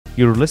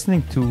You're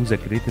listening to the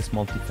greatest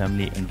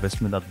multifamily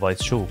investment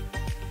advice show.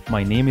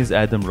 My name is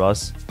Adam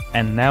Ross,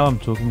 and now I'm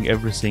talking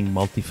everything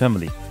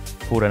multifamily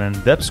for an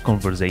in-depth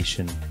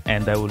conversation,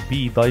 and I will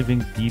be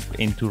diving deep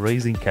into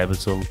raising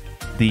capital,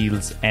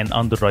 deals, and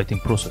underwriting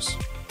process.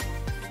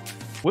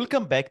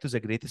 Welcome back to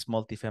the greatest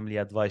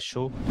multifamily advice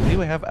show. Today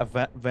we have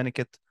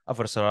Venkat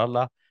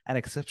Avasarala, an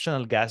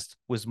exceptional guest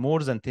with more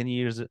than 10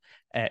 years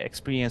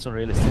experience on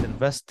real estate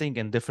investing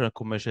in different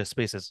commercial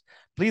spaces.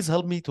 Please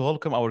help me to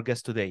welcome our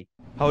guest today.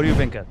 How are you,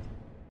 Venkat?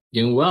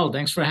 Doing well.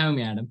 Thanks for having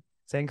me, Adam.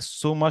 Thanks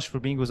so much for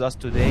being with us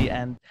today.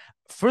 And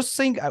first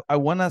thing, I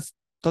want to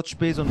touch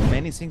base on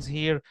many things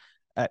here.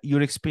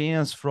 Your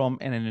experience from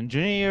an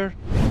engineer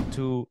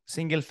to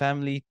single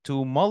family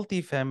to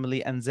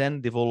multifamily and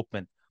then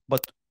development.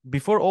 But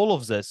before all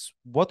of this,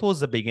 what was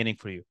the beginning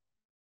for you?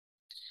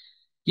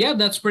 Yeah,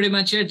 that's pretty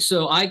much it.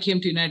 So I came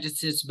to United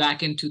States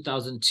back in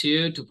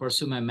 2002 to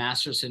pursue my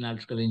master's in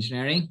electrical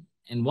engineering.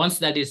 And once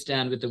that is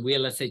done with the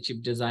VLSI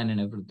chip design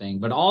and everything,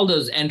 but all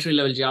those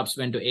entry-level jobs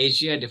went to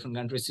Asia, different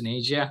countries in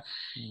Asia.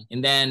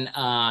 And then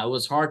it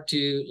was hard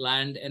to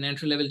land an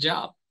entry-level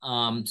job.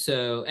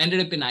 So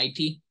ended up in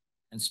IT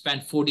and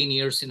spent 14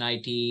 years in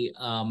IT.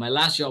 My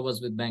last job was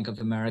with Bank of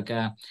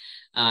America.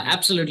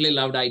 Absolutely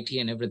loved IT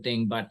and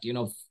everything, but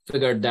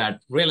figured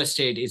that real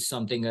estate is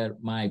something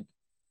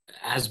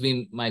has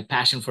been my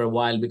passion for a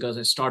while, because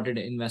I started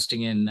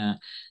investing in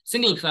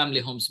single family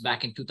homes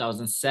back in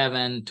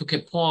 2007, took a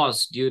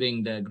pause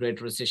during the Great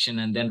Recession,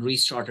 and then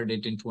restarted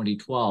it in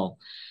 2012.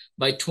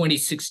 By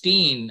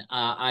 2016,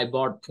 I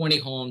bought 20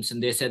 homes,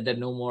 and they said that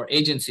no more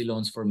agency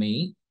loans for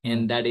me,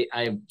 and that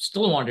I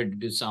still wanted to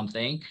do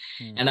something.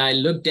 And I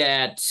looked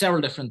at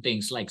several different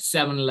things like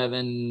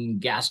 7-Eleven,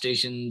 gas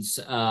stations,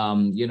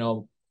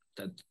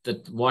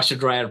 the washer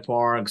dryer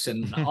parks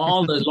and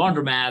all the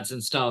laundromats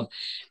and stuff,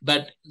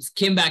 but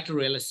came back to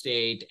real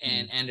estate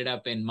and ended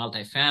up in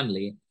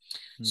multifamily.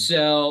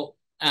 So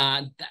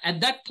at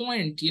that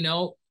point,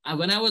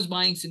 when I was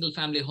buying single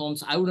family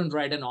homes, I wouldn't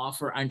write an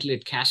offer until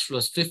it cash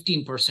flows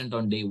 15%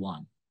 on day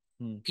one.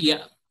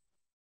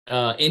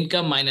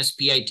 Income minus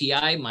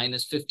PITI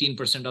minus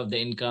 15% of the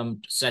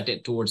income, set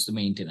it towards the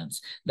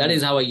maintenance. That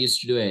is how I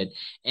used to do it.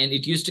 And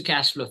it used to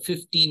cash flow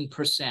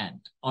 15%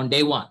 on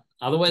day one.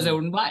 Otherwise, I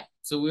wouldn't buy.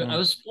 So I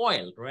was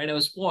spoiled, right? I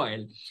was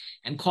spoiled,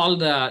 and called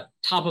the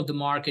top of the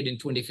market in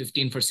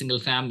 2015 for single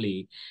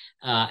family,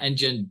 and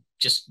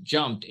just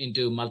jumped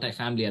into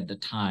multifamily at the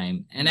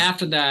time. And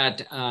after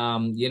that,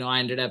 I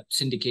ended up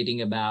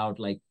syndicating about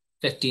like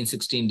 15,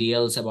 16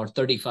 deals, about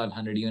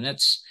 3,500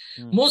 units,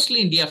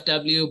 mostly in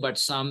DFW, but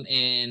some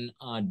in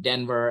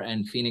Denver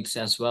and Phoenix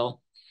as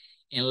well.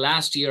 And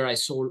last year, I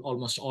sold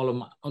almost all of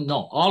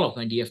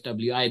my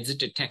DFW. I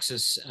exited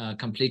Texas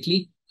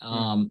completely.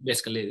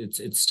 Basically,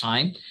 it's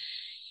time.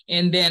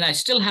 And then I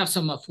still have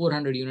some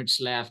 400 units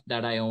left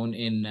that I own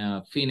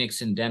in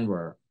Phoenix and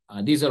Denver.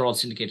 These are all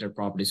syndicated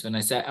properties. When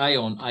I say I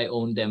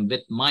own them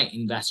with my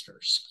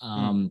investors.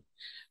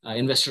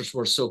 Investors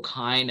were so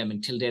kind. I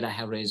mean, till date, I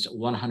have raised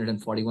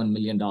 $141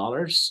 million.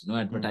 No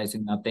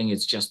advertising, nothing.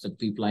 It's just the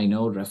people I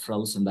know,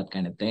 referrals and that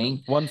kind of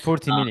thing.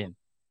 140 million.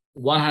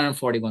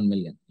 141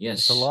 million. Yes.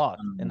 It's a lot.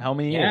 In how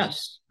many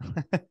years?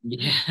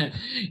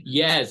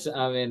 Yes.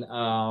 I mean,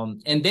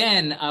 and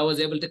then I was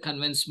able to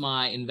convince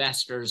my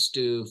investors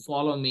to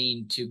follow me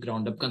into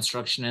ground up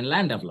construction and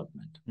land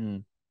development.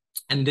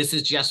 And this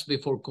is just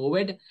before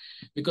COVID,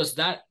 because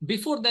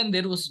before then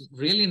there was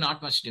really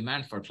not much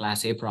demand for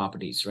Class A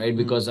properties, right?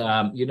 Because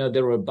I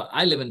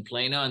live in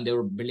Plano, and they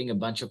were building a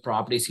bunch of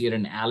properties here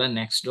in Allen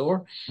next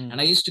door,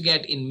 and I used to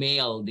get in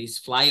mail these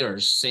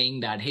flyers saying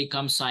that, hey,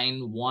 come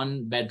sign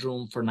one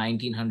bedroom for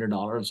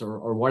 $1,900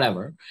 or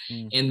whatever,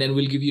 and then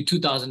we'll give you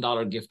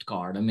 $2,000 gift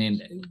card. I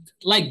mean,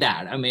 like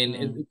that. I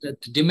mean, the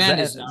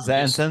demand is the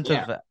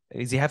incentive.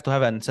 Is you have to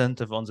have an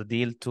incentive on the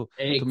deal to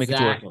make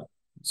it work.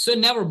 So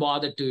never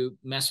bothered to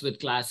mess with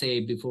Class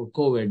A before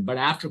COVID, but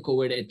after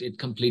COVID, it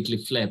completely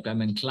flipped. I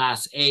mean,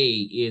 Class A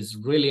is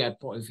really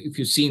if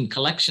you've seen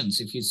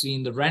collections, if you've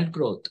seen the rent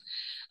growth,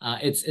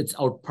 it's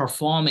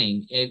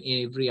outperforming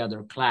in every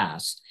other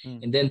class.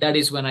 And then that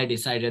is when I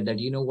decided that,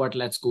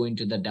 let's go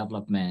into the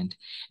development.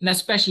 And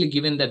especially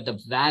given that the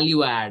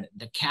value add,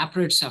 the cap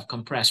rates have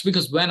compressed,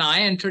 because when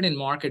I entered in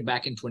market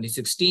back in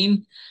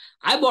 2016,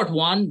 I bought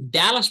one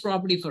Dallas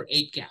property for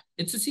 8 cap.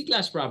 It's a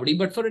C-class property,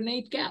 but for an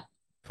 8 cap.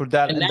 For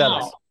that in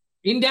Dallas.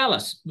 In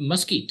Dallas,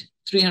 Mesquite,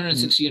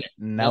 306 units.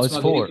 Now it's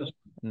 4.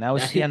 Now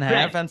it's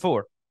 3.5 and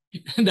 4.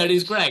 That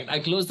is correct. I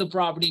closed the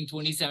property in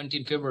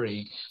 2017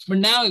 February. But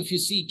now, if you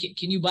see,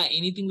 can you buy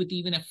anything with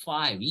even a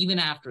 5, even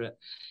after it?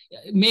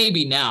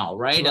 Maybe now,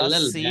 right?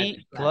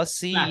 Plus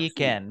C, you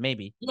can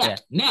maybe. Yeah,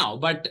 now,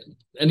 but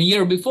a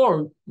year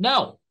before,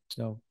 no.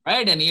 So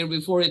right? And year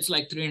before, it's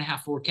like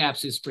 3.5, 4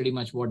 caps is pretty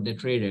much what they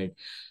traded.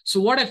 So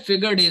what I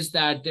figured is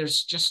that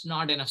there's just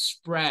not enough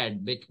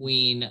spread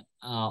between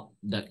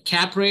the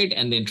cap rate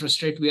and the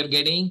interest rate we are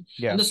getting.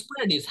 Yeah. And the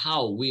spread is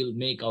how we'll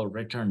make our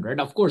return, right?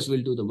 Of course,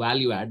 we'll do the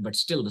value add, but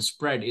still the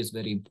spread is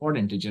very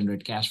important to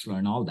generate cash flow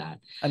and all that.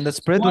 And the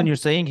spread, when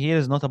you're saying here,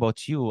 is not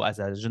about you as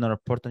a general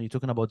partner. You're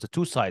talking about the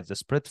two sides, the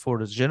spread for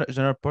the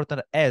general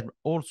partner and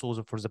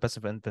also for the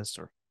passive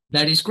investor.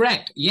 That is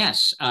correct.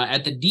 Yes,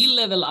 at the deal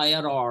level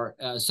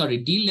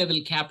IRR, deal level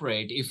cap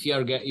rate.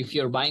 If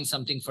you're buying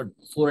something for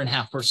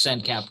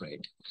 4.5% cap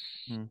rate,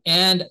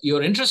 and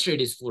your interest rate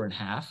is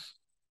 4.5,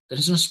 there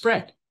is no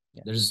spread.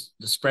 Yeah.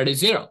 The spread is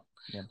 0.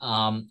 Yeah.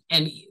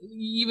 And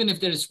even if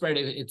there is spread,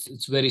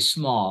 it's very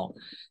small.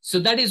 So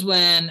that is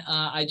when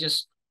I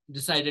just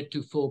decided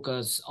to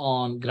focus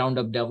on ground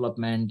up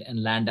development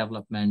and land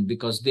development,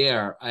 because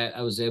there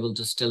I was able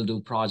to still do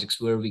projects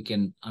where we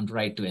can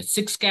underwrite to a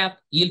 6 cap,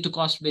 yield to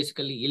cost,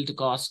 basically yield to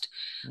cost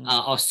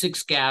of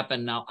 6 cap.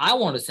 And now I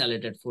want to sell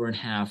it at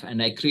 4.5.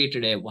 And I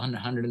created a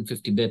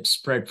 150 bips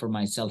spread for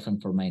myself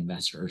and for my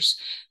investors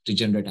to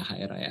generate a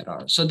higher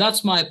IRR. So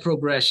that's my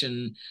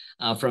progression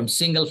from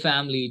single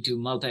family to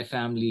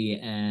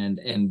multifamily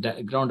and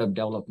ground up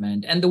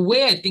development. And the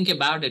way I think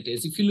about it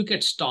is, if you look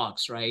at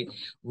stocks,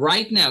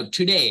 right now,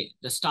 today,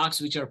 the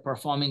stocks which are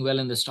performing well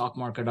in the stock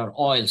market are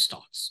oil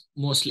stocks,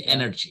 mostly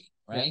energy,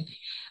 right?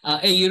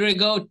 A year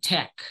ago,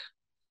 tech.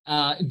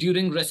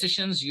 During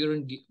recessions,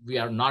 we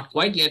are not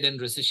quite yet in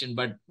recession,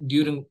 but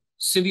during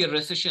severe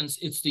recessions,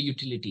 it's the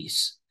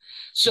utilities.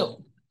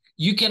 So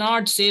you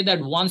cannot say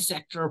that one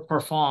sector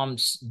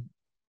performs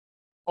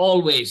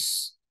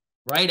always,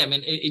 right? I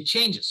mean, it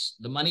changes.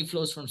 The money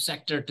flows from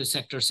sector to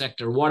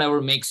sector,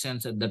 whatever makes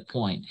sense at that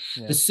point.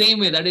 Yeah. The same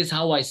way, that is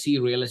how I see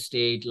real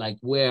estate, like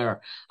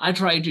where I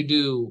try to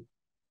do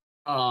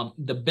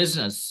the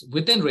business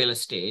within real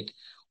estate,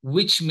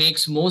 which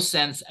makes most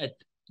sense at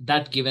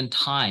that given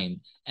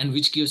time and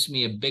which gives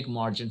me a big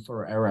margin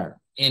for error.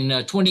 In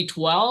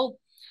 2012,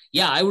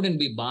 I wouldn't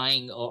be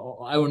buying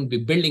or I wouldn't be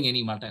building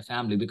any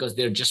multifamily, because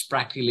they're just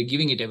practically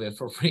giving it away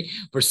for free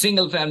for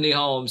single family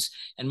homes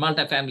and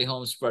multifamily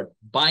homes. But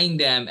buying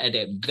them at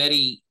a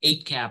very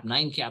 8 cap,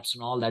 9 caps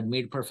and all that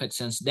made perfect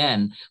sense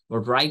then.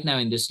 But right now,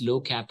 in this low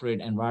cap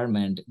rate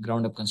environment,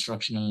 ground up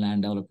construction and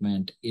land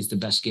development is the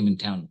best game in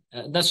town.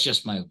 That's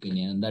just my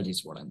opinion. That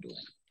is what I'm doing.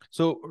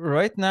 So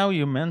right now,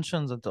 you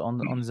mentioned that on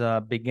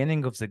the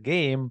beginning of the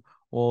game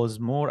was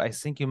more, I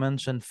think you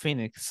mentioned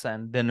Phoenix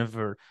and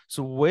Denver.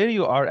 So where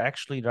you are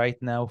actually right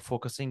now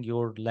focusing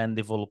your land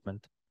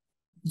development?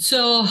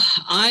 So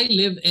I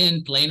live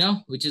in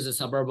Plano, which is a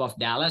suburb of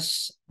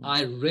Dallas.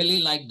 I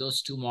really like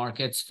those two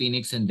markets,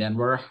 Phoenix and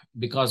Denver,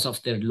 because of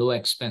their low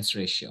expense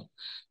ratio.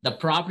 The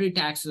property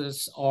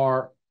taxes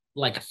are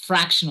like a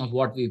fraction of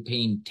what we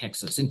pay in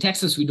Texas. In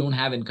Texas, we don't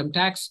have income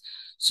tax.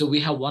 So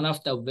we have one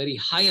of the very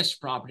highest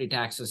property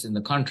taxes in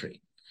the country.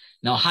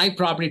 Now, high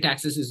property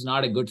taxes is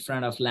not a good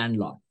friend of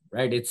landlord,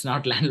 right? It's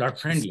not landlord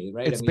friendly,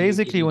 right? It's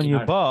basically when you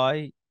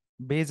buy,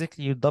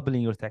 basically you're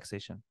doubling your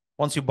taxation.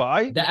 Once you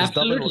buy,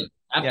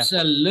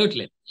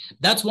 absolutely.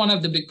 That's one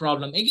of the big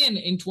problems. Again,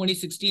 in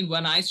 2016,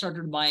 when I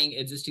started buying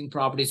existing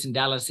properties in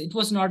Dallas, it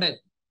was not a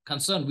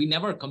concern. We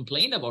never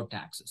complained about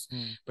taxes,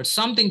 but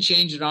something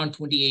changed around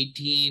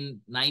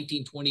 2018,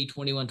 19, 20,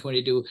 21,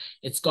 22.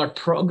 It's got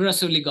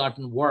progressively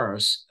gotten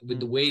worse with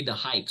the way the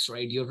hikes,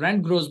 right? Your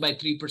rent grows by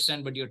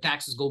 3%, but your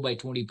taxes go by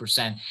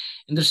 20%.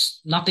 And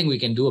there's nothing we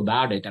can do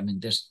about it. I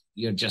mean,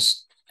 you're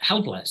just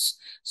helpless.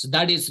 So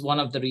that is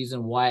one of the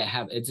reasons why I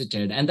have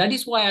exited. And that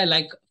is why I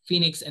like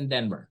Phoenix and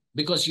Denver,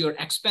 because your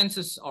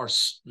expenses are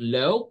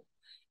low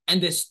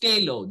and they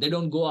stay low. They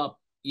don't go up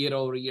year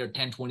over year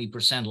 10,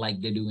 20% like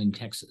they do in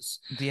Texas.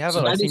 Do you have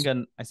I think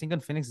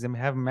in Phoenix they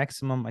have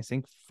maximum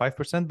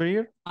 5% per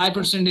year?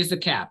 5% is the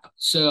cap.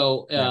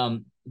 So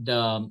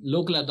the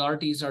local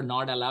authorities are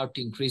not allowed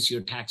to increase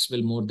your tax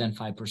bill more than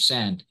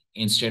 5%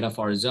 in state of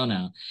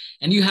Arizona.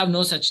 And you have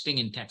no such thing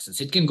in Texas.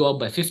 It can go up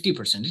by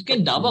 50%. It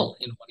can double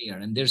in 1 year,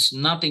 and there's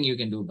nothing you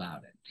can do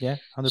about it. Yeah,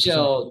 100%.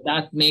 So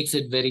that makes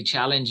it very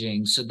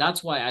challenging. So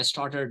that's why I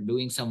started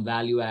doing some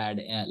value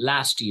add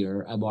last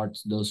year about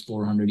those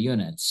 400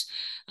 units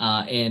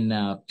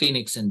in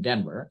Phoenix and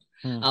Denver.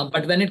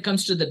 But when it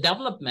comes to the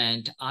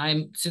development,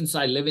 since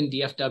I live in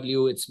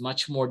DFW, it's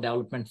much more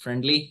development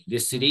friendly.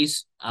 These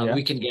cities,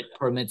 we can get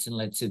permits in,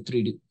 let's say,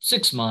 3 to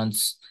 6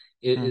 months.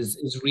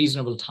 Is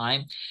reasonable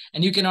time,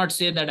 and you cannot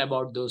say that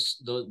about those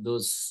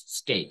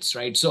states,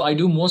 right? So I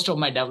do most of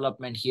my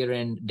development here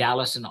in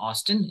Dallas and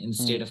Austin in the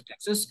state of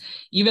Texas,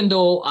 even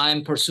though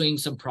I'm pursuing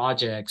some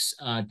projects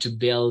to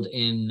build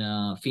in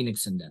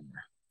Phoenix and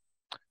Denver.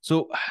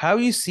 So how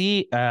you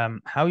see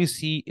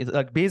it,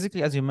 like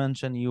basically, as you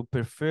mentioned, you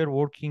prefer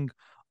working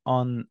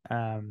on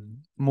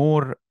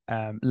more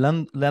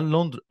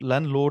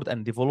landlord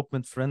and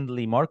development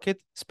friendly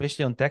market,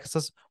 especially on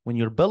Texas when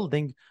you're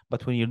building,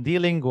 but when you're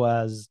dealing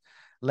with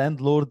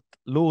landlord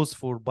laws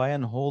for buy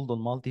and hold on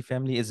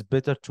multifamily, is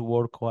better to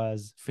work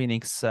with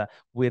Phoenix,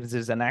 where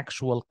there's an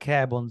actual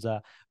cap on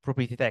the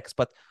property tax.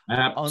 But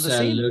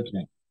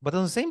absolutely. But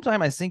at the same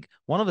time, I think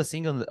one of the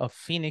things of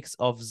Phoenix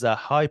of the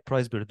high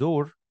price per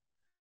door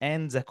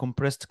and the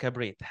compressed cap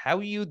rate. How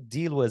you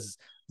deal with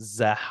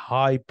the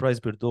high price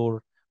per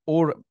door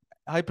or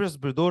high price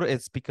per door?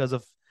 It's because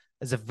of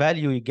the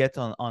value you get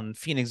on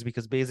Phoenix,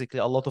 because basically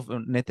a lot of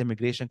net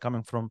immigration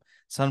coming from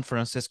San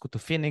Francisco to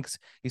Phoenix.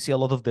 You see a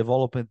lot of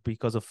development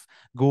because of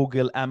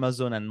Google,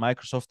 Amazon, and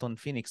Microsoft on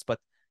Phoenix. But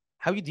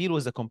how you deal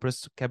with the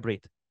compressed cap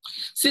rate?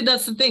 See,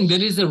 that's the thing.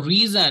 There is a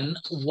reason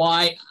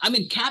why. I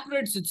mean, cap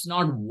rates, it's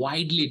not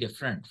widely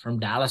different from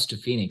Dallas to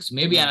Phoenix.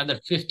 Maybe another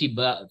 50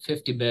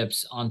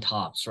 bips on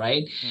tops,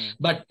 right?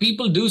 But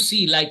people do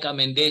see, like, I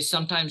mean, they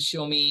sometimes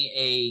show me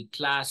a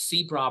Class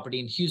C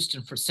property in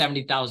Houston for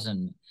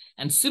 70,000,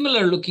 and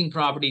similar looking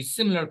properties,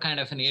 similar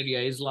kind of an area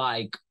is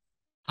like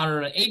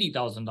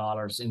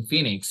 $180,000 in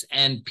Phoenix,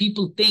 and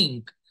people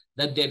think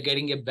that they're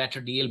getting a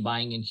better deal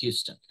buying in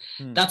Houston.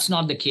 That's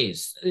not the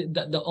case.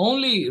 The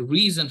only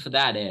reason for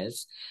that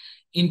is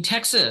in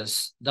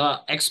Texas, the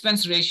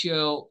expense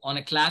ratio on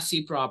a Class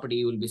C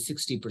property will be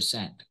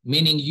 60%,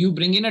 meaning you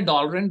bring in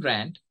 $1 in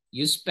rent,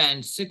 you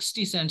spend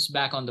 60 cents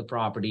back on the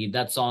property.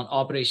 That's on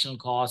operational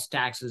costs,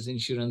 taxes,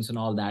 insurance, and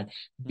all that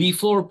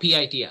before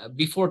PIT,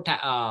 before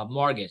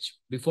mortgage,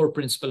 before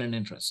principal and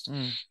interest.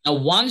 Now,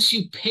 once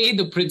you pay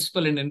the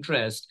principal and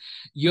interest,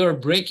 your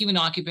break-even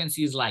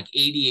occupancy is like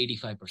 80,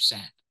 85%.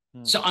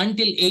 So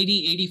until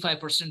 80,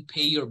 85%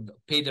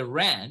 pay the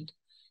rent,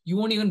 you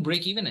won't even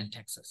break even in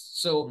Texas.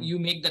 So you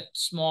make that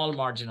small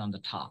margin on the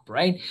top,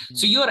 right?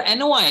 So your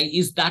NOI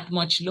is that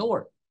much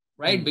lower,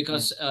 right?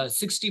 Because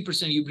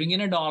 60%, you bring in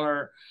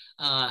 $1,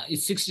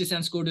 it's 60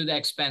 cents go to the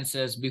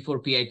expenses before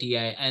PITI,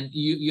 and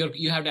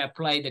you have to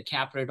apply the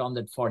cap rate on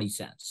that 40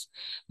 cents.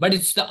 But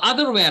it's the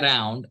other way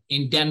around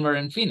in Denver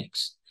and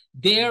Phoenix.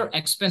 Their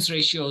expense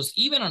ratios,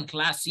 even on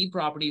Class C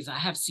properties, I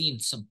have seen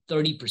some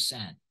 30%,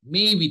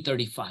 maybe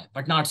 35,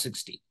 but not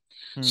 60.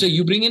 So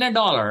you bring in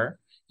 $1,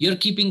 you're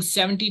keeping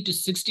 70 to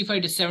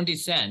 65 to 70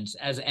 cents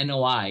as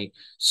NOI.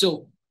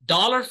 So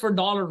dollar for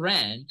dollar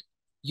rent,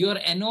 your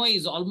NOI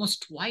is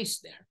almost twice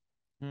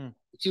there.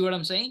 See what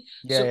I'm saying?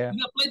 Yeah, so yeah.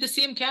 you apply the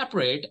same cap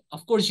rate,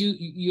 of course,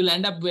 you'll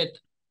end up with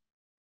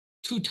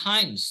 2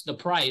 times the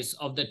price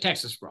of the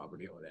Texas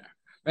property over there,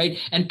 right?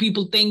 And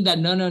people think that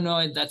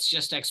no, that's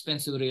just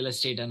expensive real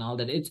estate and all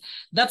that.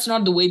 That's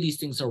not the way these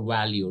things are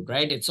valued,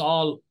 right? It's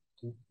all,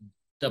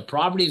 the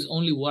property is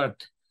only worth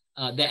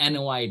the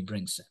NOI it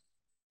brings in,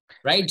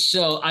 right?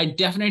 So I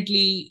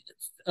definitely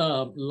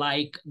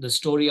like the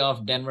story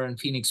of Denver and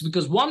Phoenix,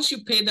 because once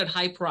you pay that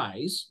high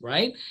price,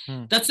 right,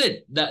 that's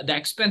it. The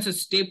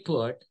expenses stay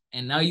put,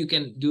 and now you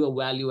can do a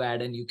value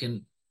add and you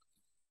can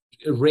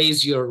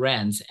raise your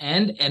rents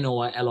and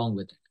NOI along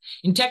with it.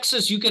 In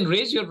Texas, you can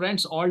raise your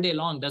rents all day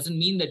long. Doesn't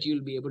mean that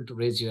you'll be able to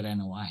raise your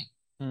NOI.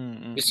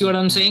 You see what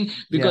I'm saying?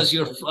 Because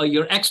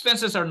your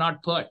expenses are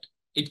not put.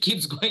 It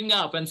keeps going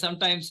up, and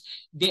sometimes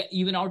they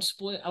even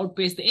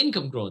outpace the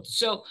income growth.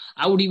 So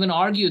I would even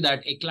argue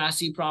that a Class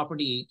C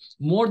property,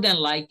 more than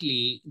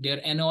likely, their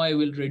NOI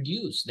will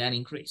reduce than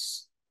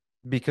increase.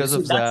 Because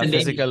of the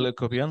physical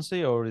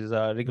occupancy or is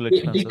regular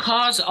expenses?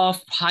 Because of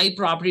high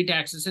property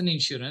taxes and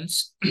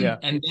insurance,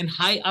 and then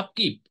high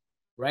upkeep,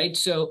 right?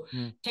 So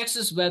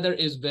Texas weather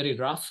is very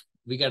rough.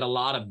 We get a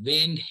lot of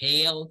wind,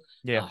 hail,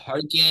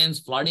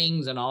 hurricanes,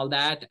 floodings, and all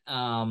that.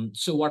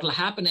 So what will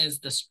happen is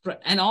the spread,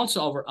 and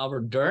also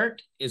our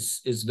dirt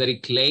is very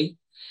clay,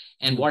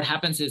 and what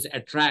happens is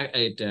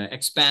it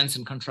expands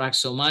and contracts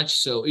so much.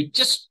 So it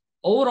just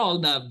overall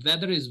the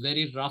weather is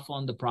very rough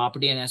on the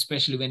property, and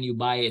especially when you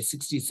buy a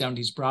 60s,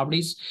 70s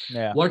properties.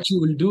 What you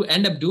will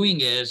end up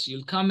doing is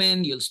you'll come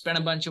in, you'll spend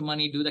a bunch of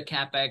money, do the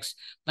capex,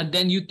 but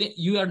then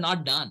you are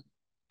not done.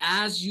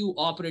 As you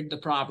operate the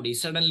property,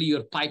 suddenly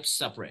your pipes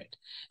separate.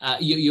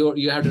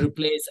 You have to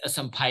replace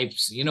some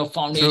pipes,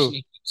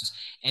 foundation,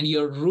 and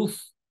your roof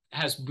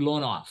has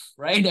blown off,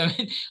 right? I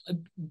mean,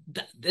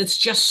 it's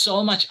just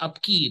so much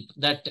upkeep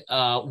that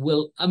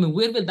where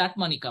will that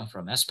money come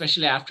from?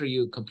 Especially after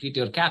you complete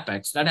your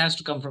capex, that has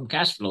to come from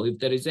cash flow if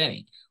there is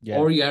any,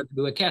 or you have to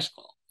do a cash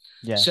call.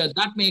 So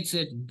that makes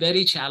it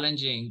very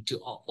challenging to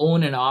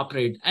own and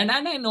operate. And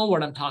I know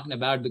what I'm talking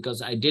about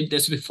because I did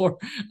this before,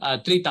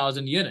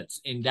 3,000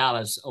 units in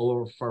Dallas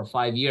for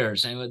 5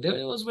 years. And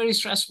it was very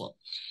stressful.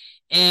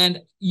 And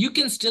you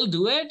can still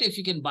do it if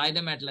you can buy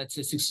them at, let's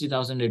say,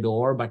 60,000 a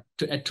door. But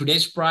at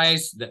today's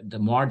price, the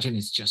margin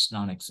is just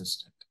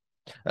non-existent.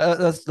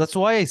 That's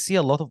why I see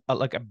a lot of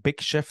like a big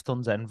shift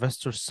on the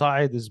investor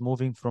side is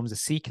moving from the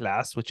C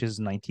class, which is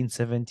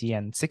 1970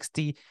 and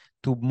 60,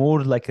 to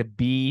more like a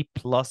B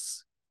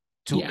plus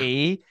to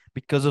A,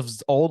 because of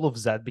all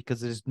of that, because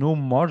there's no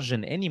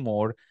margin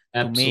anymore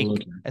to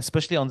make,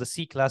 especially on the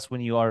C class when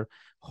you are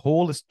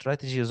whole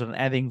strategies on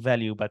adding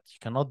value, but you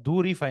cannot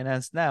do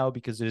refinance now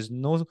because there's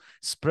no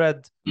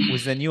spread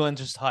with the new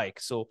interest hike.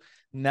 So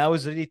now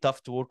it's really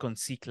tough to work on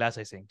C class,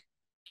 I think.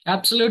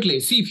 Absolutely.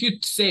 See, if you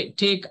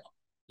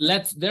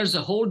there's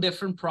a whole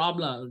different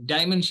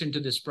dimension to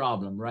this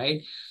problem,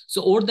 right?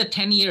 So over the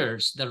 10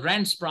 years, the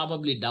rents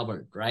probably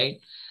doubled, right?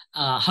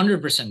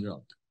 100%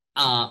 growth.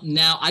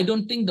 Now, I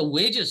don't think the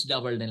wages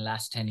doubled in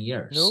last 10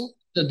 years. No.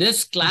 So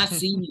this Class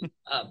C,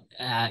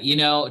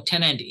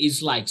 tenant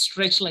is like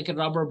stretched like a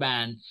rubber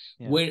band,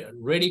 we're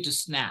ready to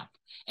snap.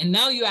 And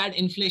now you add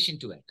inflation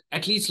to it.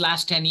 At least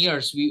last 10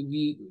 years,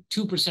 we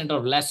 2%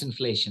 or less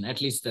inflation,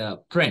 at least the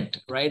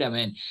print, right? I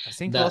mean, I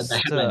think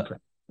the headline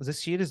print.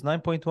 this year is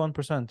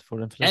 9.1%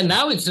 for inflation. And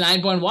now it's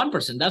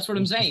 9.1%. That's what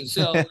I'm saying.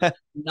 So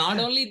not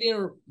only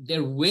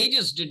their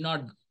wages did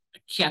not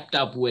kept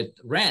up with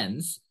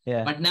rents,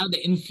 but now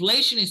the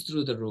inflation is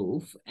through the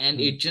roof, and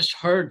it just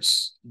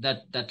hurts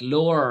that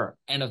lower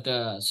end of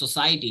the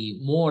society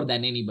more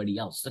than anybody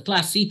else, the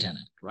Class C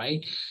tenant,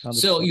 right? 100%.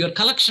 So your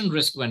collection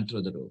risk went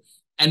through the roof.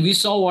 And we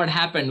saw what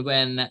happened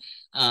when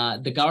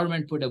the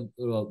government put a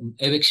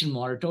eviction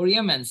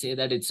moratorium and say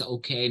that it's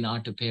okay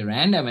not to pay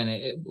rent. I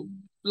mean,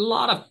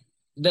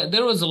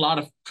 there was a lot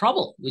of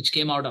trouble which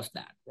came out of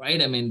that, right?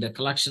 I mean, the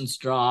collections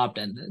dropped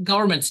and the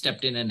government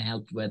stepped in and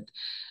helped with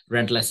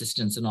rental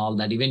assistance and all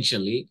that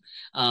eventually.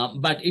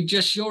 But it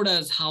just showed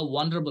us how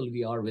vulnerable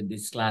we are with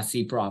these Class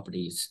C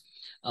properties.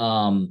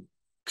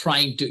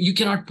 You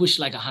cannot push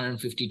like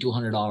 $150,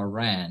 $200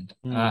 rent.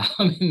 I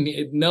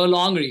mean, no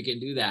longer you can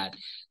do that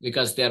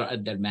because they're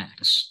at their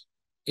max.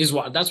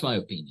 That's my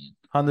opinion.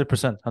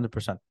 100%,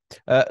 100%.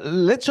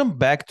 Let's jump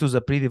back to the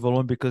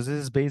pre-development, because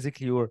this is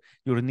basically your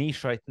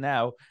niche right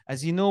now.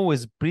 As you know,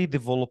 with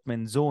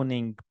pre-development,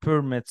 zoning,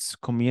 permits,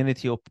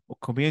 community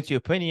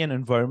opinion,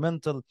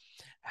 environmental,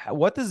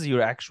 what is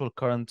your actual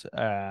current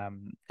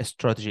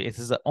strategy?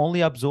 Is it only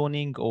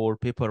upzoning or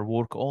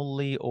paperwork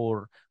only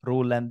or raw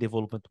land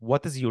development?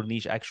 What is your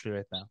niche actually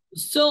right now?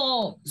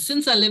 So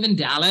since I live in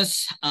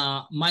Dallas,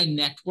 my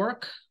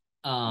network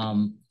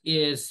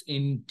is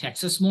in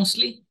Texas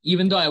mostly,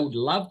 even though I would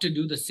love to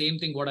do the same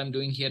thing what I'm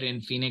doing here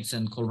in Phoenix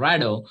and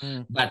Colorado,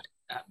 but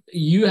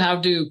you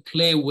have to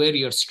play where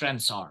your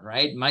strengths are,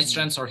 right? My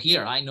strengths are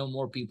here. I know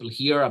more people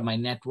here at my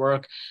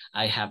network.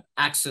 I have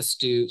access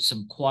to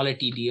some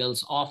quality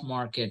deals,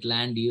 off-market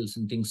land deals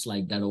and things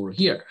like that over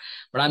here.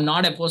 But I'm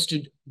not opposed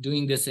to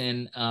doing this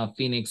in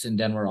Phoenix and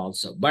Denver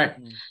also. But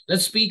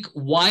let's speak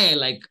why I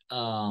like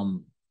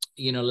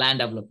land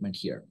development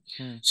here.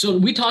 So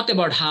we talked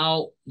about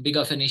how big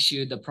of an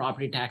issue the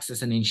property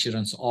taxes and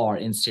insurance are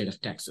in state of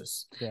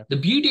Texas. The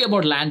beauty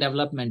about land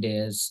development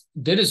is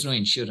there is no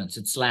insurance.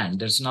 It's land.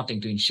 There's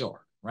nothing to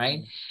insure, right?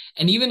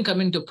 And even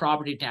coming to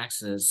property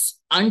taxes,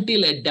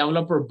 until a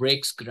developer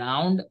breaks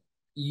ground,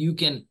 you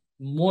can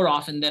more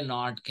often than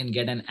not can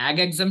get an ag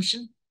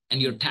exemption.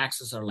 And your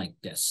taxes are like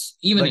this,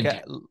 even like in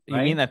Texas, you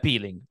mean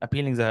appealing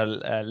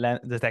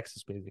the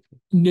taxes basically?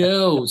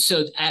 No,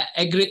 so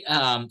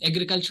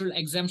agricultural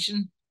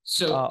exemption.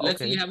 So let's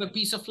say you have a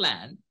piece of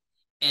land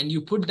and you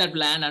put that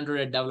land under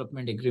a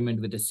development agreement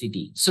with the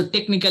city. So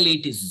technically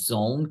it is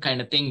zoned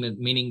kind of thing,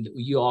 meaning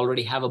you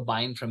already have a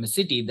buy-in from a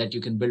city that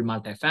you can build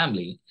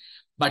multifamily,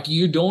 but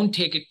you don't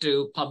take it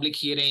to public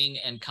hearing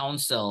and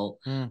council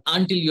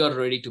until you're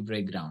ready to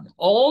break ground.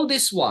 All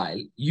this while,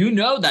 you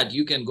know that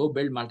you can go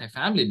build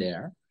multifamily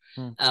there,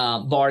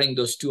 barring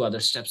those two other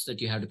steps that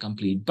you have to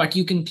complete. But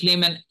you can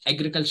claim an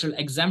agricultural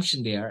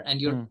exemption there,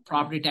 and your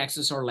property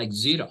taxes are like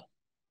zero,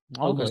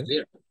 almost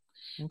zero.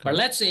 But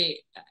let's say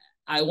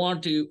I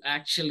want to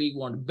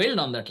build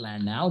on that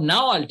land now.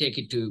 Now I'll take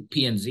it to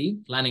P&Z,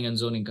 Planning and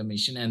Zoning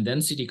Commission, and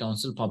then City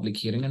Council, public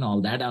hearing and all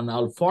that. And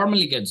I'll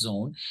formally get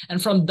zoned. And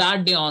from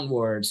that day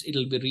onwards,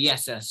 it'll be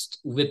reassessed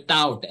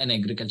without an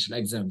agricultural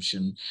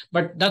exemption.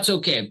 But that's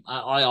okay.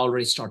 I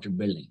already started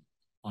building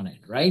on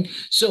it, right?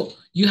 So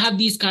you have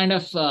these kind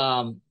of,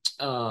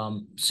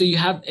 so you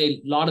have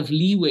a lot of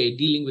leeway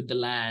dealing with the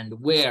land,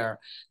 where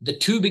the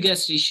two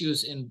biggest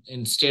issues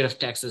in state of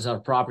Texas are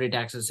property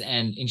taxes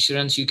and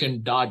insurance. You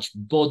can dodge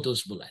both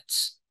those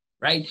bullets,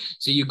 right?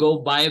 So you go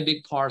buy a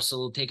big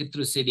parcel, take it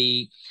through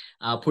city,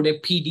 put a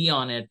PD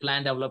on it,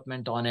 plan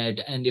development on it,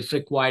 and if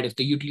required, if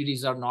the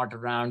utilities are not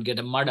around, get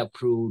a MUD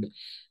approved,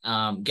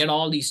 get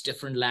all these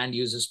different land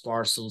uses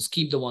parcels,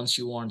 keep the ones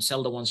you want,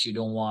 sell the ones you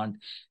don't want.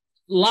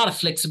 A lot of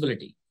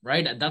flexibility,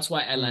 right? That's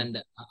why I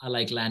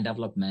like land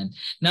development.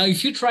 Now,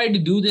 if you try to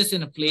do this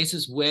in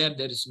places where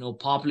there is no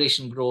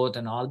population growth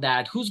and all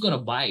that, who's going to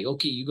buy?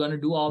 Okay, you're going to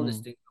do all this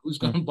thing. Who's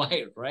going to buy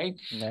it, right?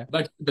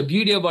 But the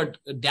beauty about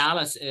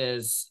Dallas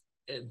is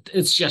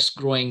it's just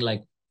growing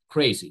like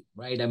crazy,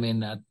 right? I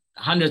mean,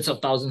 hundreds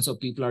of thousands of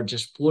people are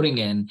just pouring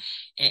in,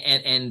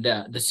 and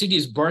the city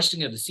is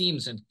bursting at the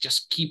seams and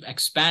just keep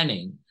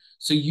expanding.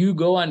 So you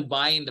go and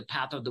buy in the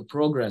path of the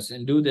progress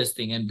and do this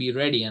thing and be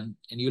ready, and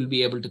you'll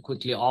be able to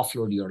quickly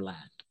offload your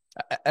land.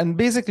 And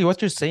basically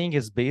what you're saying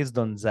is based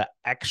on the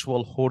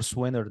actual horse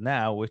winner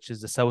now, which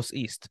is the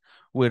Southeast,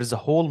 where the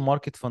whole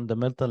market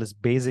fundamental is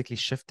basically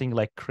shifting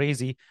like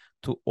crazy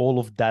to all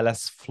of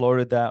Dallas,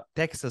 Florida,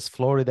 Texas,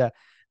 Florida,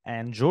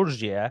 and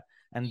Georgia.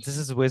 And this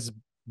is with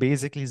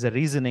basically the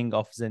reasoning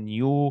of the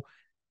new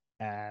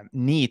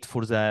need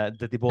for the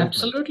development.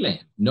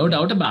 Absolutely. No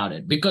doubt about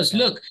it. Because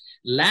look,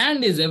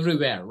 land is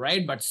everywhere,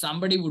 right? But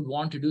somebody would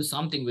want to do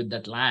something with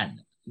that land.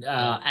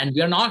 And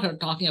we are not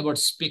talking about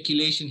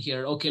speculation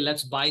here. Okay,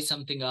 let's buy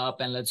something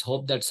up and let's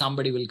hope that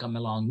somebody will come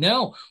along.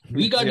 No,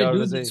 we got to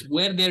do this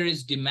where there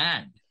is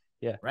demand.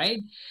 Yeah. Right.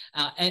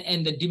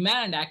 And the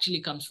demand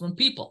actually comes from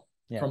people.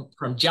 Yeah.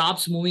 From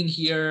jobs moving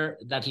here,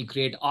 that will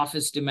create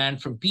office demand.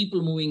 From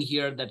people moving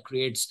here, that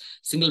creates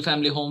single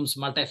family homes,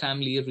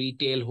 multifamily,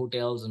 retail,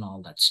 hotels, and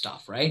all that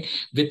stuff. Right.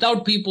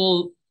 Without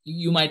people,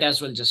 you might as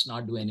well just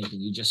not do anything.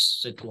 You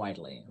just sit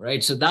quietly.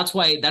 Right. So that's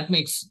why that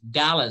makes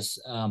Dallas,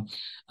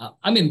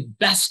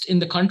 best in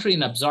the country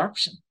in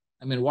absorption.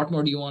 I mean, what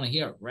more do you want to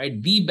hear?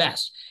 Right. The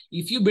best.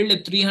 If you build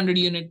a 300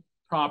 unit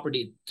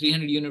property,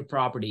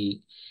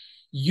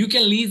 you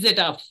can lease it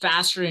up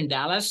faster in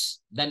Dallas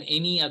than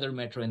any other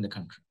metro in the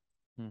country.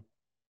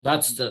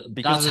 That's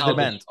because of the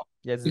demand.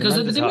 Because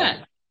of the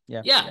demand.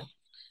 Yeah.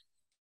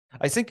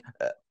 I think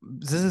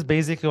this is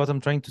basically what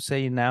I'm trying to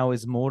say now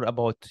is more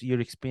about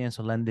your experience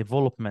on land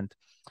development.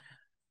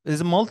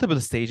 There's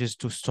multiple stages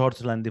to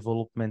start land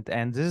development,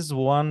 and this is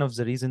one of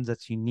the reasons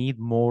that you need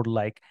more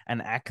like an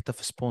active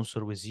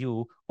sponsor with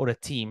you or a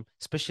team,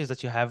 especially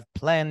that you have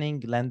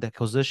planning, land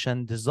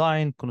acquisition,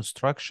 design,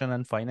 construction,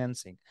 and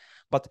financing.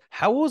 But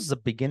how was the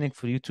beginning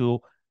for you to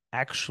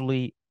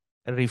actually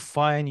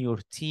refine your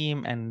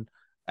team and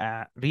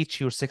reach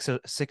your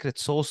secret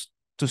sauce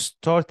to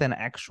start an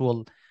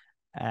actual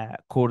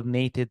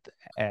coordinated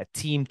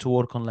team to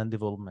work on land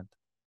development?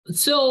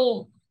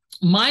 So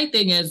my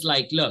thing is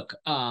like, look,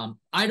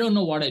 I don't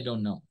know what I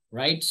don't know,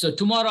 right? So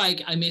tomorrow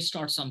I may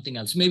start something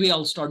else. Maybe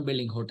I'll start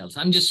building hotels.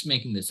 I'm just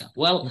making this up.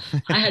 Well,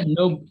 I had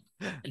no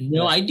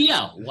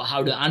idea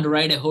how to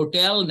underwrite a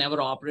hotel, never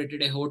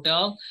operated a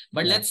hotel.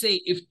 But let's say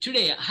if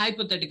today,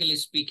 hypothetically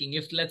speaking,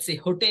 if let's say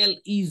hotel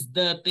is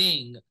the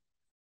thing,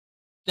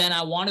 then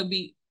I want to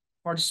be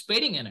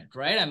participating in it,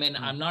 right? I mean,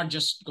 I'm not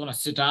just going to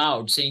sit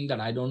out saying that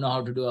I don't know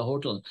how to do a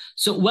hotel.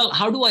 So, well,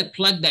 how do I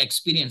plug the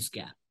experience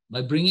gap?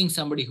 By bringing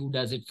somebody who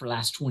does it for the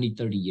last 20,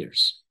 30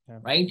 years,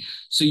 right?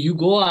 So you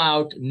go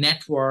out,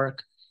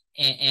 network,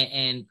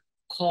 and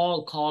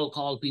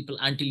call people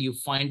until you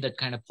find that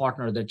kind of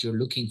partner that you're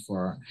looking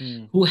for,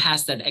 who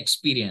has that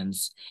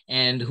experience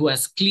and who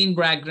has clean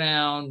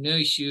background, no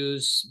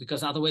issues,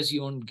 because otherwise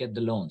you won't get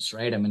the loans,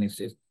 right? I mean,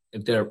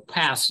 if their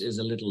past is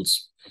a little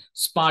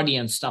spotty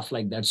and stuff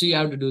like that. So you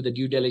have to do the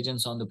due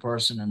diligence on the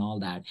person and all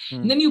that.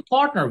 And then you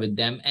partner with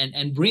them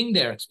and bring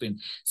their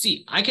experience.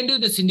 See, I can do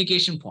the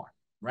syndication part,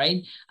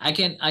 right? I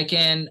can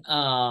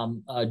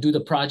do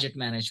the project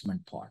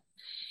management part.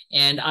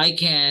 And I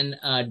can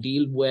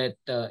deal with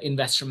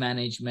investor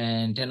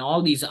management and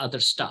all these other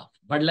stuff.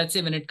 But let's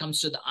say when it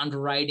comes to the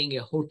underwriting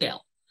a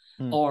hotel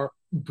or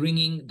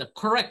bringing the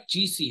correct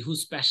GC who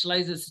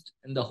specializes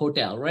in the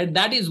hotel, right?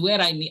 That is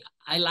where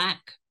I lack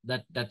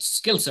that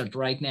skill set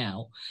right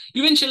now.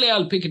 Eventually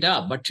I'll pick it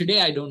up, but today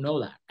I don't know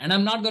that. And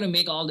I'm not going to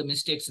make all the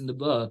mistakes in the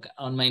book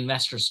on my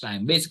investor's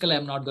time. Basically,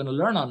 I'm not going to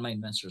learn on my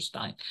investor's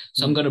time.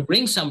 So I'm going to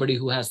bring somebody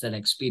who has that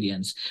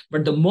experience.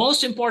 But the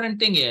most important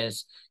thing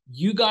is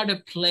you got to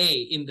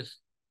play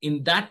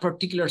in that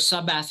particular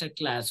sub-asset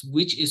class,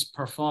 which is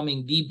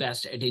performing the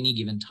best at any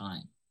given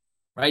time.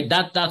 Right.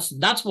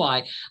 That's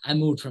why I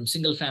moved from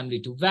single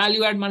family to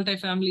value add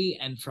multifamily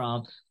and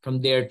from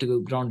there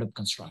to ground up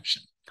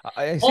construction.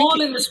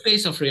 All in the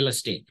space of real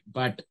estate.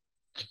 But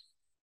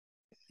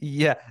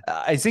yeah,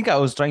 I think I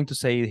was trying to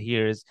say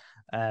here is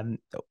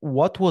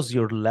what was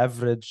your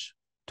leverage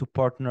to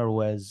partner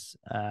with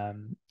a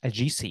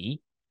GC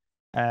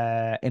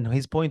in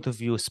his point of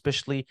view,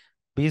 especially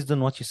based on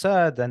what you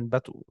said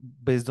but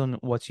based on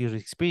what you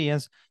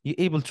experience, you're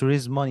able to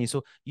raise money.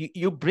 So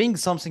you bring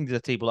something to the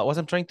table. What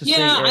I'm trying to say is...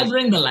 I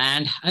bring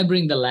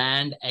the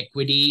land,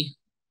 equity,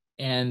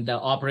 and the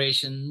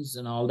operations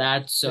and all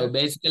that. So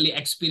basically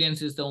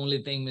experience is the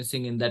only thing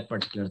missing in that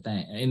particular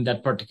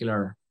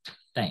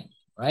thing,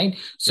 right?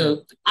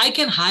 So I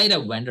can hire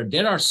a vendor.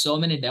 There are so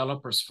many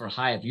developers for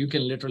hire. You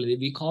can literally,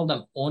 we call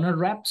them owner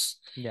reps.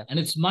 And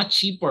it's much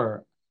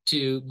cheaper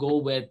to go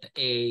with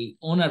a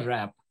owner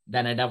rep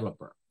than a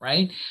developer,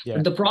 right?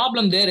 But the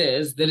problem there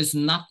is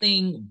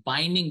nothing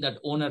binding that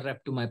owner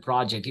rep to my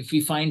project. If we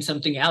find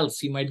something else,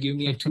 he might give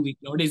me a 2-week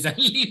notice and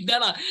leave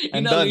that,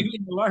 leave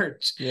in the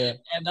lurch.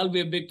 And that'll be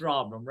a big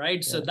problem,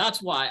 right? So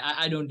that's why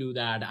I don't do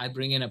that. I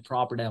bring in a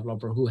proper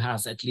developer who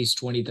has at least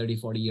 20, 30,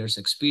 40 years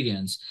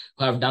experience,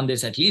 who have done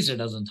this at least a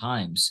dozen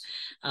times,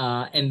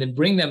 and then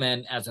bring them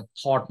in as a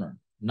partner,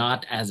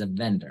 not as a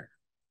vendor.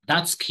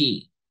 That's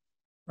key.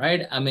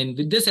 Right. I mean,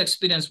 with this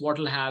experience, what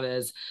we'll have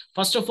is,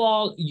 first of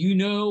all, you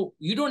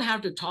don't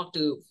have to talk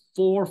to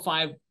 4,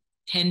 5,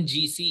 10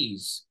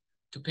 GCs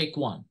to pick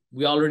one.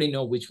 We already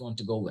know which one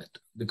to go with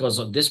because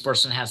of this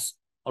person has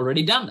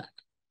already done that.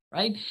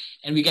 Right.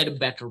 And we get a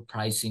better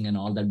pricing and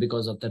all that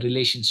because of the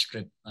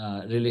relationship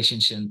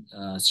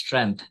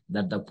strength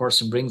that the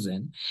person brings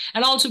in.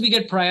 And also we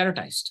get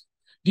prioritized.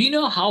 Do you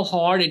know how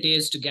hard it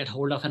is to get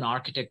hold of an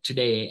architect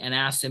today and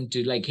ask them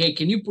to like, hey,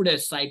 can you put a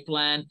site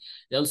plan?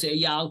 They'll say,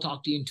 yeah, I'll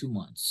talk to you in 2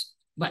 months.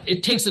 But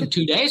it takes them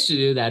 2 days to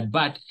do that.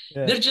 But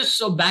they're just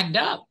so backed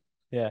up.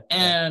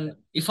 And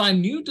if I'm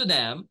new to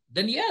them,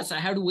 then yes, I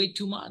have to wait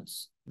 2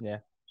 months.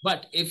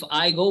 But if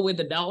I go with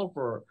the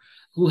developer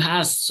who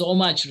has so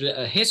much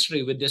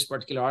history with this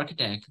particular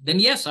architect, then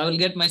yes, I will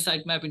get my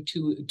sitemap in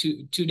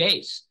 2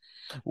 days.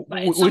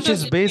 But Which sometimes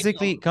is it takes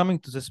basically longer. coming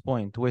to this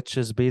point, which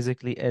is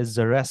basically is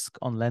the risk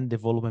on land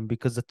development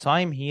because the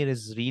time here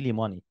is really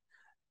money.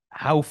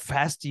 How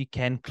fast you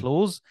can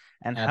close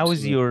and how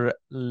is Absolutely.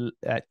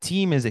 your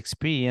team is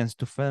experienced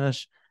to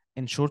finish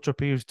in shorter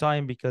period of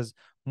time because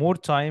more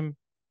time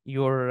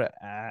you're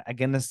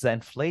against the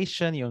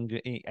inflation, you're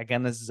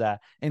against the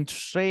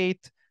interest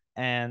rate,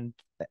 and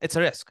it's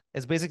a risk.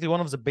 It's basically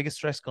one of the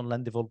biggest risks on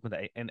land development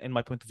in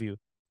my point of view.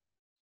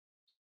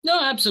 No,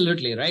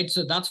 absolutely, right.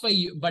 So that's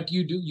why but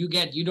you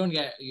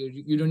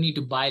don't need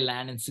to buy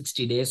land in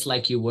 60 days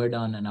like you would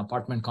on an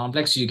apartment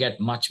complex. You get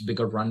much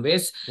bigger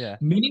runways, Yeah,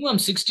 minimum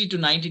 60 to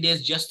 90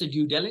 days, just the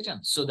due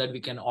diligence so that we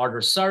can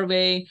order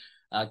survey,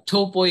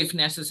 topo if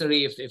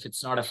necessary, if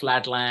it's not a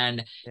flat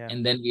land. yeah.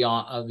 And then we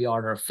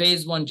order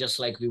phase one, just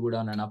like we would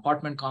on an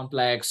apartment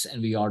complex,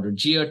 and we order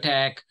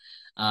geotech,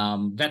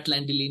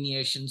 wetland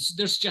delineations.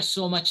 There's just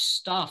so much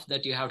stuff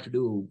that you have to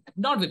do,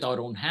 not with our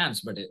own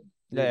hands, but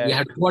Yeah, we yeah.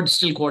 have to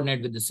still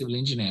coordinate with the civil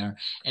engineer,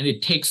 and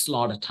it takes a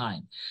lot of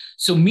time.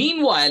 So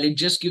meanwhile, it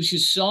just gives you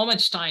so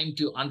much time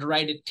to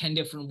underwrite it 10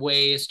 different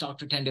ways, talk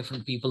to 10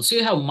 different people. So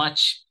you have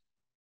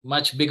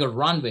much bigger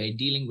runway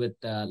dealing with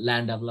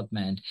land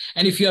development.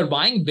 And if you're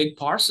buying big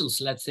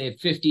parcels, let's say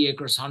 50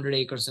 acres, 100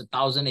 acres,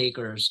 1,000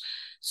 acres,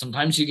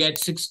 sometimes you get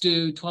 6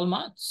 to 12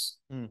 months.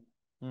 Mm,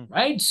 mm.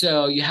 Right?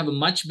 So you have a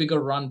much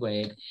bigger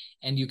runway,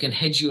 and you can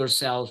hedge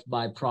yourself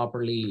by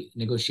properly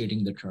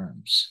negotiating the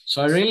terms.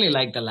 So I really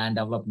like the land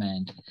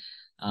development,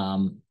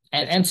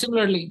 It's and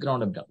similarly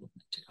ground up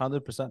development.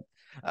 100%.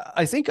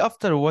 I think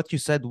after what you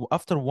said,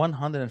 after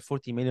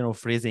 140 million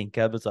of raising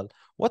capital,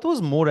 what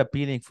was more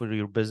appealing for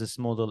your business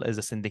model? Is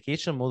a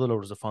syndication model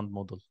or the fund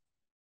model?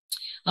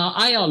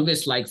 I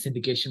always like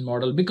syndication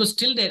model because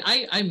till date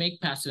I make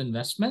passive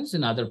investments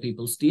in other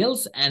people's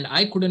deals, and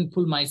I couldn't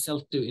pull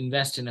myself to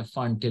invest in a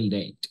fund till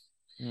date.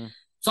 Mm,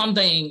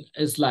 Something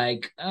is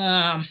like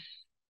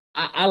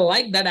I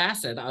like that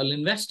asset, I'll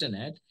invest in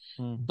it.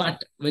 mm, But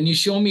when you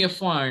show me a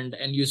fund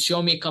and you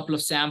show me a couple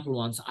of sample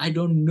ones, I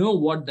don't know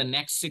what the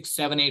next 6,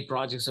 7, 8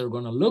 projects are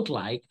going to look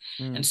like.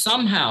 mm. And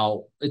somehow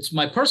it's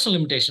my personal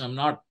limitation. I'm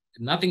not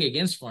nothing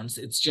against funds.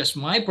 It's just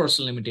my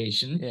personal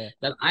limitation Yeah.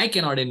 that I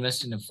cannot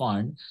invest in a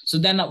fund. So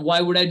then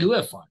why would I do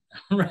a fund?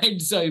 Right.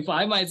 So if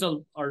I myself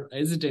are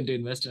hesitant to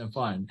invest in a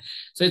fund,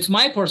 so it's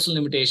my personal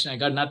limitation. I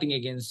got nothing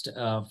against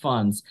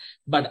funds,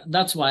 but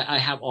that's why I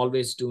have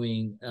always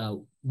doing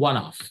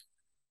one-off.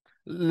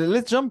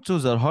 Let's jump to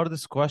the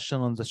hardest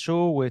question on the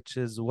show, which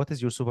is what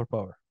is your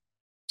superpower?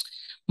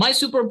 My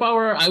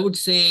superpower, I would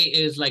say,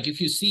 is like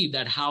if you see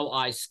that how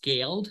I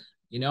scaled,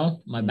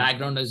 my Mm,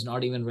 background is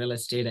not even real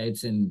estate,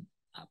 it's in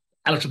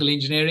electrical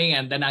engineering,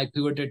 and then I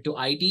pivoted to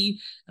IT,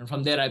 and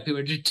from there I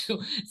pivoted to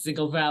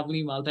single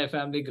family,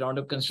 multifamily, ground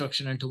up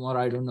construction, and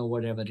tomorrow I don't know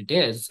whatever it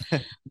is.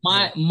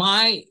 yeah.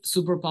 My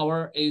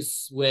superpower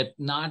is with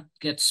not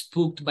get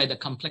spooked by the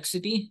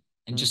complexity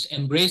and Mm, just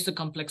embrace the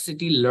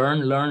complexity,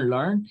 learn,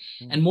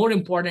 mm, and more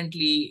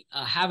importantly,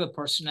 have a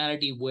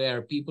personality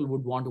where people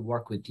would want to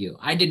work with you.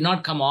 I did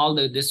not come all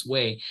this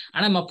way,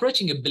 and I'm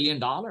approaching $1 billion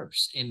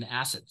in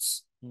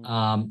assets.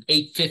 mm,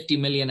 850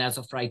 million as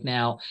of right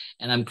now,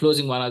 and I'm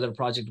closing one other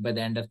project by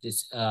the end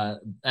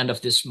of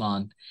this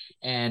month,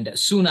 and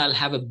soon I'll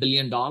have $1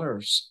 billion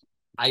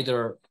either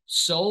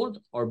sold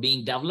or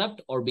being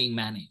developed or being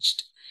managed.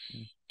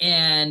 mm,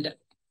 And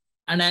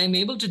I'm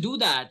able to do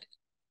that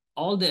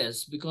all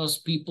this because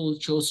people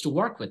chose to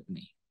work with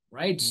me,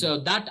 right? mm. So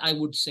that I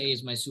would say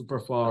is my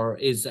superpower,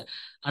 is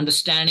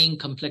understanding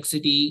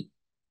complexity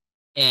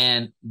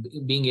and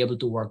being able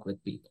to work with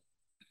people.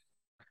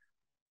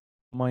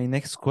 My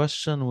next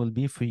question will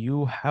be for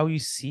you how you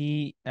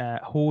see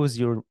who is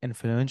your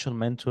influential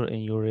mentor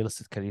in your real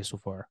estate career so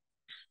far?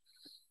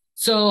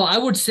 So I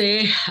would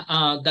say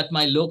that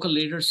my local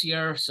leaders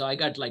here, so I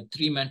got like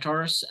three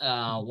mentors.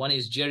 One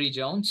is Jerry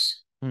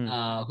Jones,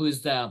 Mm, who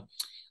is the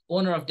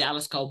owner of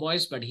Dallas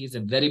Cowboys, but he's a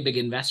very big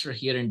investor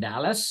here in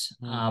Dallas.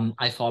 mm,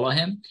 I follow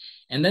him.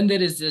 And then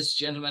there is this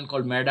gentleman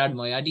called Merdad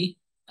Moyadi.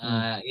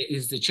 mm,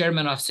 Is the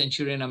chairman of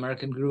Centurion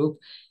American Group.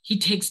 He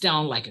takes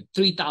down like a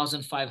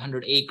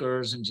 3,500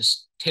 acres and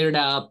just tear it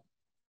up,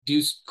 do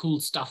cool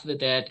stuff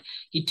with it.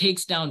 He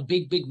takes down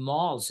big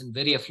malls in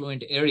very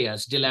affluent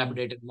areas, mm,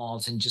 dilapidated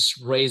malls, and just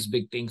raise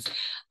big things.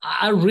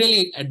 I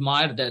really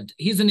admire that.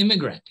 He's an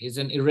immigrant. He's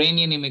an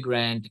Iranian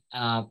immigrant,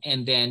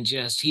 and then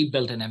just he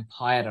built an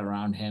empire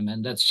around him,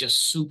 and that's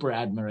just super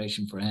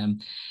admiration for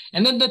him.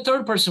 And then the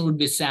third person would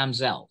be Sam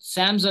Zell.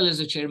 Sam Zell is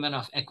the chairman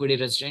of Equity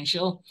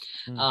Residential.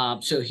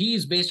 mm, So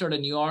he's based out of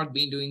New York,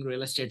 been doing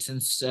real estate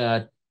since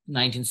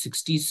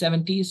 1960s,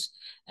 70s,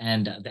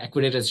 and the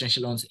Equity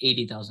Residential owns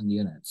 80,000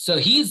 units. So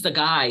he's the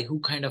guy who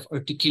kind of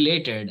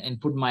articulated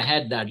and put in my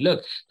head that,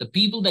 look, the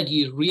people that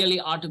you really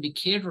ought to be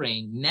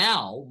catering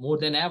now more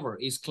than ever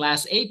is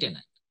class 8 in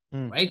it.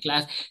 right?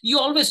 You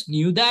always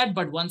knew that,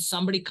 but once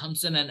somebody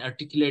comes in and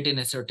articulate in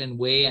a certain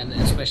way, and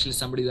especially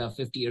somebody who have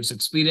 50 years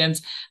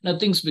experience, now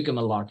things become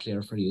a lot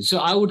clearer for you. So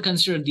I would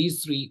consider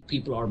these three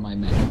people are my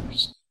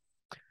mentors.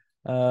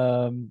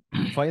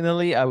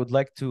 Finally, I would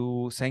like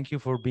to thank you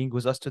for being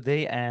with us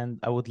today, and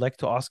I would like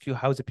to ask you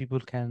how the people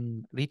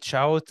can reach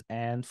out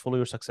and follow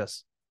your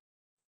success.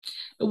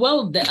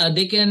 Well,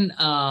 they can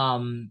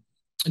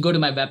go to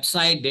my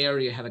website. There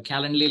you have a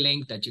Calendly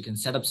link that you can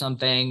set up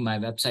something. My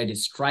website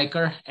is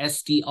Stryker,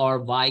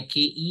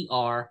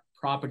 Stryker,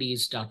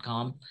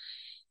 properties.com.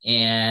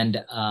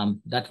 And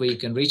that way you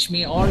can reach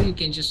me, or you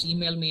can just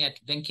email me at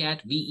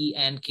Venkat,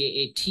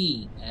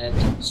 Venkat,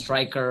 at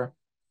Stryker,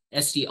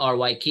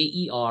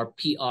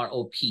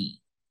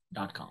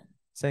 Strykerprop.com.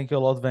 Thank you a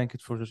lot,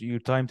 Venkat, for your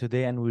time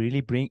today, and we're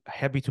really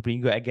happy to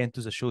bring you again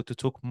to the show to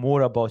talk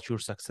more about your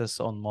success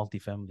on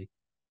multifamily.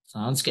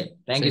 Sounds good.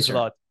 Thank you, sir. Thanks a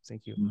lot.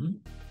 Thank you. Mm-hmm.